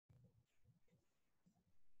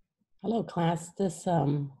Hello, class. This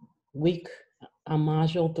week on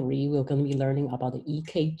Module 3, we're going to be learning about the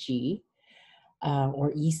EKG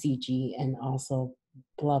or ECG and also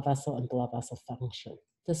blood vessel and blood vessel function.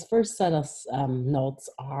 This first set of notes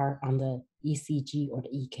are on the ECG or the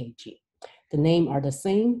EKG. The name are the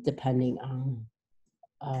same depending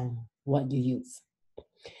on what you use.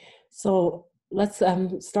 So let's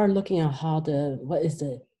start looking at what is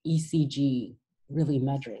the ECG really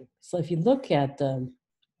measuring. So if you look at the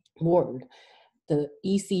word, the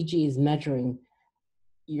ECG is measuring,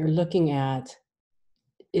 you're looking at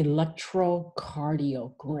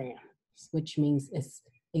electrocardiograms, which means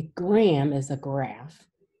a gram is a graph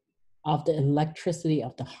of the electricity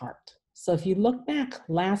of the heart. So if you look back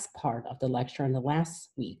last part of the lecture in the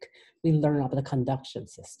last week, we learned about the conduction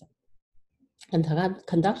system. And the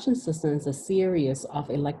conduction system is a series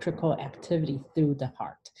of electrical activity through the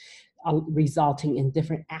heart, resulting in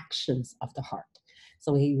different actions of the heart.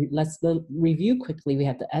 So let's review quickly. We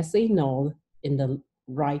have the SA node in the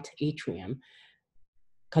right atrium,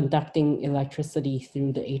 conducting electricity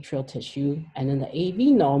through the atrial tissue, and then the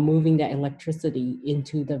AV node moving that electricity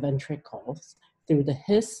into the ventricles through the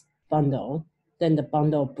His bundle, then the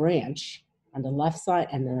bundle branch on the left side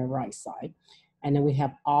and then the right side. And then we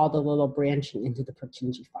have all the little branching into the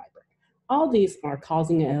Purkinje fiber. All these are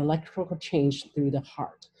causing an electrical change through the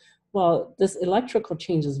heart. Well, this electrical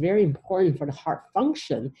change is very important for the heart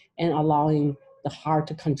function and allowing the heart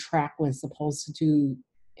to contract when it's supposed to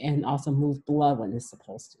and also move blood when it's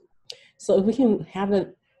supposed to. So if we can have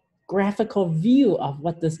a graphical view of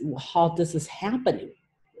how this is happening,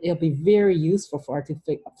 it'll be very useful for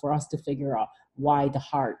us to figure out why the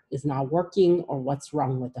heart is not working or what's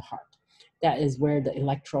wrong with the heart. That is where the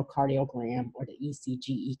electrocardiogram or the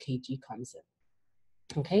ECG, EKG comes in.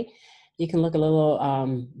 Okay, you can look at a little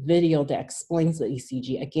video that explains the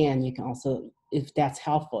ECG. Again, you can also, if that's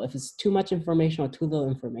helpful, if it's too much information or too little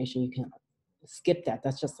information, you can skip that.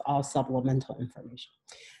 That's just all supplemental information.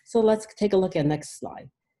 So let's take a look at next slide.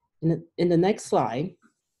 In the next slide,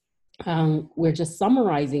 we're just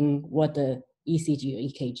summarizing what the ECG or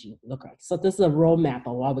EKG look like. So this is a roadmap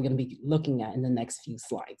of what we're going to be looking at in the next few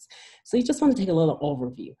slides. So you just want to take a little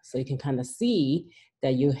overview so you can kind of see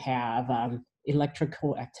that you have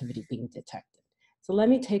electrical activity being detected. So let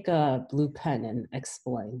me take a blue pen and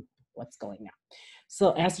explain what's going on.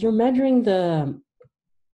 So as you're measuring the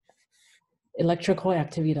electrical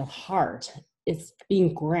activity of the heart, it's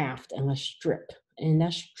being graphed on a strip. And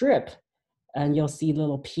that strip, and you'll see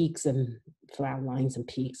little peaks and flat lines and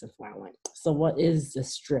peaks and flat lines. So what is the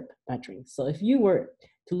strip measuring? So if you were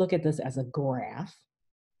to look at this as a graph,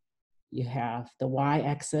 you have the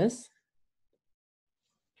y-axis,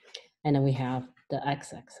 and then we have the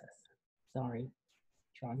x-axis. Sorry,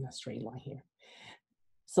 drawing a straight line here.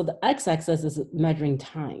 So the x-axis is measuring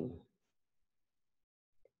time,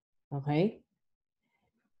 okay?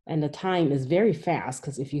 And the time is very fast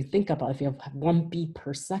because if you think about it, if you have 1 beat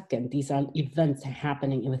per second, these are events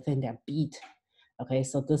happening within that beat. Okay,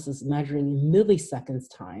 so this is measuring milliseconds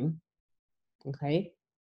time. Okay,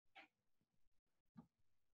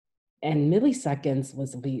 and milliseconds will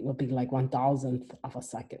be like 1,000th of a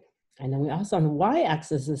second. And then we also on the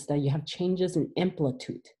y-axis is that you have changes in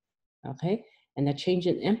amplitude. Okay, and the change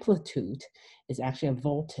in amplitude is actually a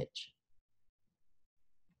voltage.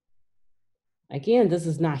 Again, this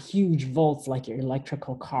is not huge volts like your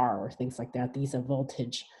electrical car or things like that. These are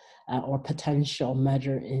voltage or potential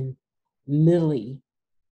measured in millivolts,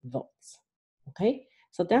 okay?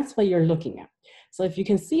 So that's what you're looking at. So if you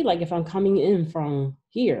can see, like if I'm coming in from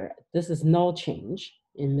here, this is no change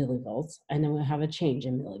in millivolts, and then we'll have a change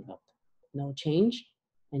in millivolt. No change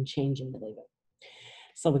and change in millivolt.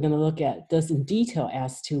 So we're gonna look at this in detail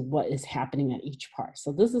as to what is happening at each part.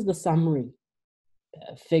 So this is the summary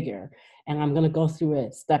figure, and I'm going to go through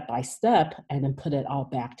it step by step and then put it all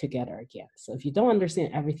back together again. So if you don't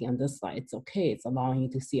understand everything on this slide, it's okay. It's allowing you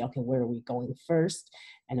to see, okay, where are we going first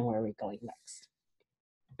and then where are we going next.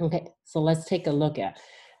 Okay, so let's take a look at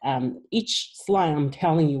each slide. I'm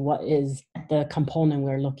telling you what is the component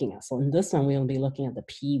we're looking at. So in this one, we'll be looking at the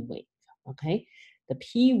P wave, okay? The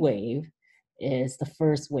P wave is the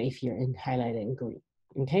first wave here highlighted in green.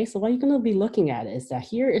 Okay, so what you're going to be looking at is that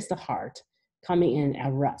here is the heart coming in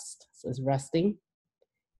at rest. So it's resting.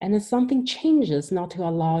 And then something changes now to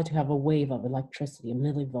allow it to have a wave of electricity, a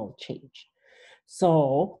millivolt change.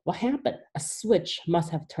 So what happened? A switch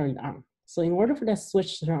must have turned on. So in order for that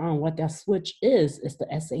switch to turn on, what that switch is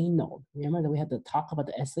the SA node. Remember that we had to talk about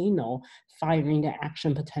the SA node firing the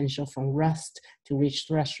action potential from rest to reach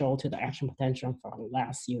threshold to the action potential from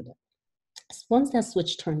last unit. Once that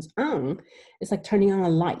switch turns on, it's like turning on a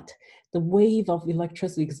light. the wave of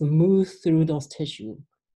electricity is going to move through those tissue,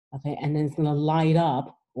 okay, and then it's going to light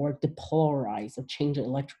up or depolarize or change the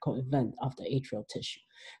electrical event of the atrial tissue.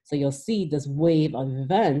 So you'll see this wave of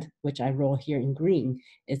event, which I wrote here in green,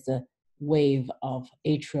 is the wave of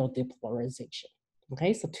atrial depolarization.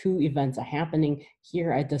 Okay, so two events are happening.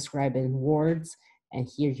 Here I describe it in words, and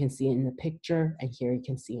here you can see it in the picture, and here you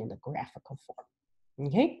can see it in the graphical form.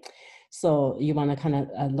 Okay, so you want to kind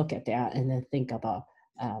of look at that and then think about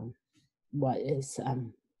what is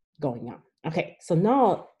going on. Okay, so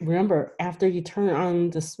now remember, after you turn on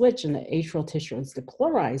the switch and the atrial tissue is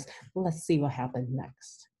depolarized, let's see what happened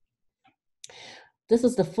next. This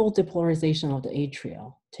is the full depolarization of the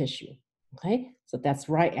atrial tissue. Okay, so that's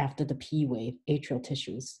right after the P wave, atrial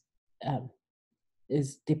tissues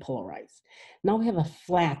is depolarized. Now we have a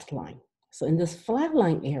flat line. So in this flat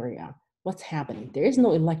line area, what's happening? There is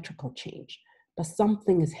no electrical change, but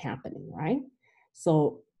something is happening, right?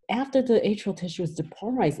 So after the atrial tissue is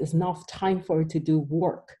depolarized, it's now time for it to do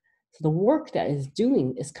work. So the work that it's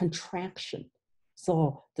doing is contraction.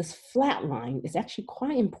 So this flat line is actually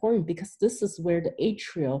quite important because this is where the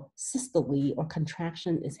atrial systole or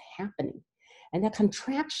contraction is happening. And that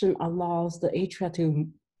contraction allows the atria to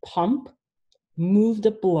pump, move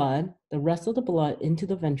the blood, the rest of the blood into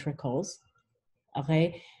the ventricles,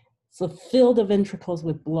 okay? So fill the ventricles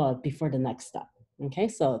with blood before the next step, okay?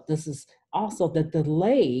 So this is also the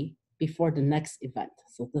delay before the next event.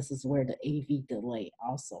 So this is where the AV delay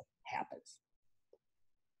also happens,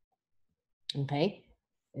 okay?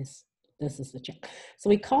 This is the check. So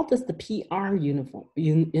we call this the PR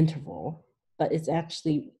interval, but it's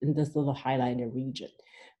actually in this little highlighted region.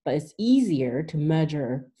 But it's easier to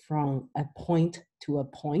measure from a point to a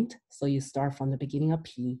point. So you start from the beginning of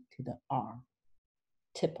P to the R,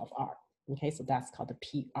 tip of R. Okay, so that's called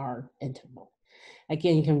the PR interval.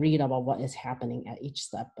 Again, you can read about what is happening at each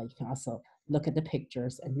step, but you can also look at the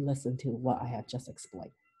pictures and listen to what I have just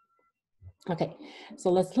explained. Okay, so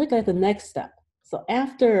let's look at the next step. So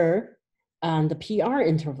after the PR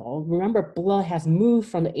interval, remember blood has moved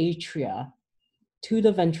from the atria to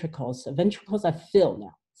the ventricles. The ventricles are filled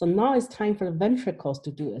now. So now it's time for the ventricles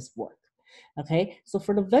to do its work. Okay, so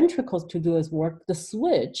for the ventricles to do its work, the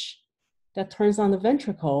switch that turns on the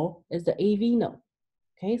ventricle is the AV node.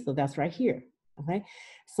 Okay, so that's right here. Okay,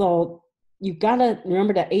 so you gotta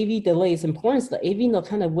remember that AV delay is important. So the AV node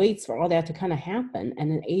kind of waits for all that to kind of happen, and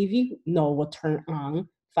then AV node will turn on,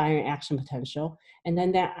 firing action potential, and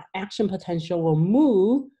then that action potential will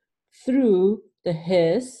move through the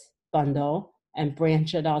His bundle and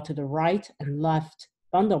branch it out to the right and left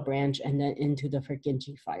bundle branch, and then into the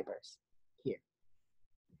Purkinje fibers here.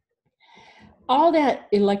 All that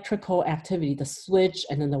electrical activity, the switch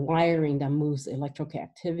and then the wiring that moves electrical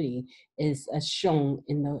activity is as shown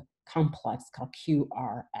in the complex called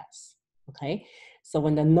QRS, okay? So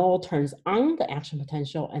when the node turns on the action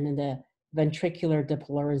potential and then the ventricular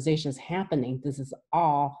depolarization is happening, this is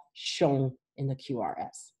all shown in the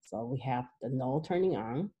QRS. So we have the node turning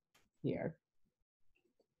on here.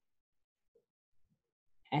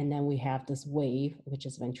 And then we have this wave, which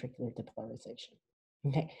is ventricular depolarization.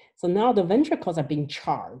 Okay, so now the ventricles are being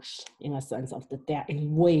charged in a sense of that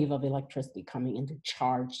wave of electricity coming in to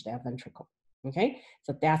charge that ventricle. Okay,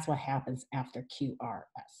 so that's what happens after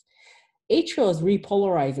QRS. Atrial is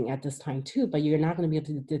repolarizing at this time too, but you're not going to be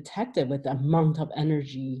able to detect it with the amount of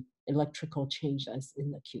energy, electrical change that's in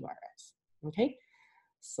the QRS. Okay,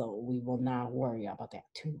 so we will not worry about that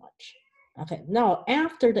too much. Okay, now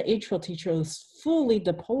after the atrial tissue is fully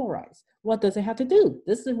depolarized, what does it have to do?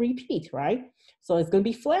 This is a repeat, right? So it's going to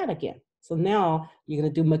be flat again. So now you're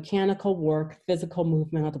going to do mechanical work, physical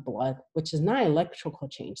movement of the blood, which is not electrical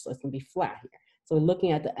change, so it's going to be flat here. So we're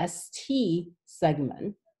looking at the ST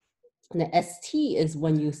segment. And the ST is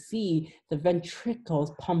when you see the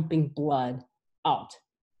ventricles pumping blood out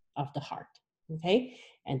of the heart, okay?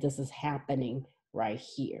 And this is happening right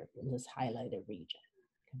here in this highlighted region,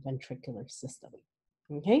 ventricular systole,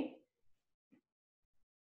 okay?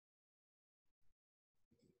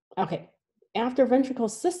 Okay, after ventricular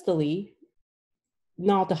systole,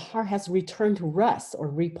 now the heart has returned to rest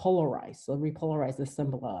or repolarized. So repolarized is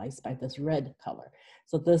symbolized by this red color.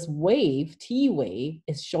 So this wave, T wave,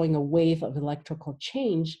 is showing a wave of electrical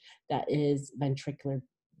change that is ventricular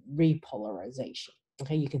repolarization.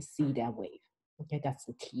 Okay, you can see that wave. Okay, that's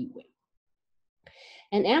the T wave.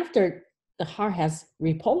 And after the heart has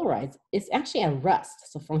repolarized, it's actually at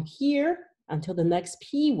rest. So from here until the next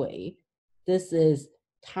P wave, this is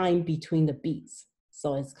time between the beats.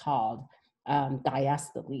 So it's called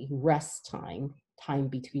diastole, rest time, time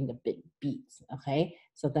between the beats, okay?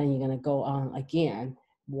 So then you're gonna go on again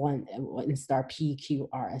one star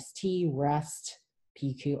PQRST, rest,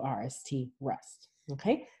 PQRST, rest.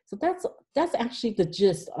 Okay, so that's actually the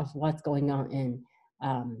gist of what's going on in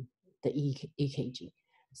the EKG.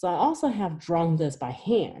 So I also have drawn this by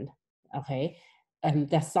hand, okay, and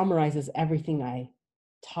that summarizes everything I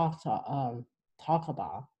talk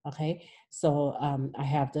about, okay. So I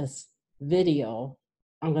have this video.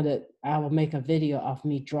 I will make a video of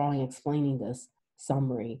me drawing, explaining this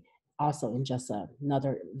summary also in just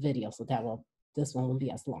another video, so this one won't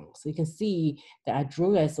be as long. So you can see that I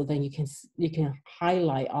drew it, so then you can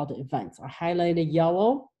highlight all the events. I highlighted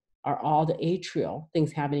yellow are all the atrial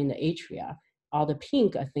things happening in the atria. All the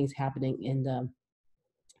pink are things happening in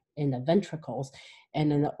the ventricles.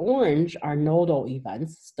 And then the orange are nodal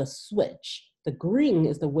events, the switch. The green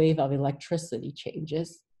is the wave of electricity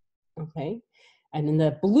changes, okay? And then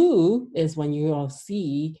the blue is when you will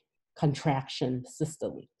see contraction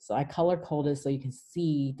systole. So I color coded so you can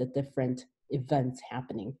see the different events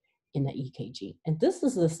happening in the EKG. And this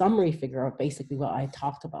is the summary figure of basically what I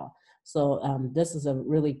talked about. So this is a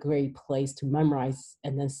really great place to memorize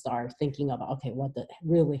and then start thinking about, okay, what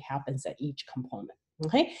really happens at each component,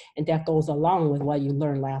 okay? And that goes along with what you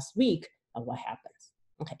learned last week of what happens.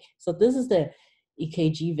 Okay, so this is the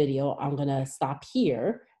EKG video. I'm gonna stop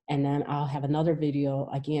here, and then I'll have another video,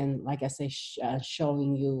 again, like I say,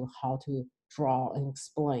 showing you how to draw and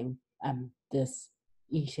explain this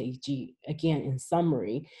EKG, again, in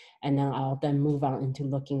summary. And then I'll then move on into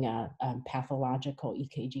looking at pathological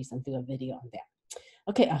EKGs and do a video on that.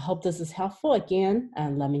 Okay, I hope this is helpful. Again,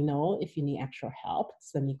 let me know if you need extra help.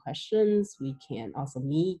 Send me questions. We can also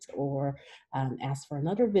meet or ask for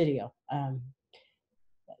another video.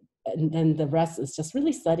 And then the rest is just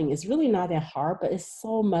really studying. It's really not that hard, but it's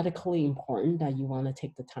so medically important that you want to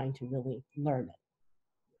take the time to really learn it.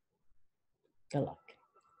 Good luck.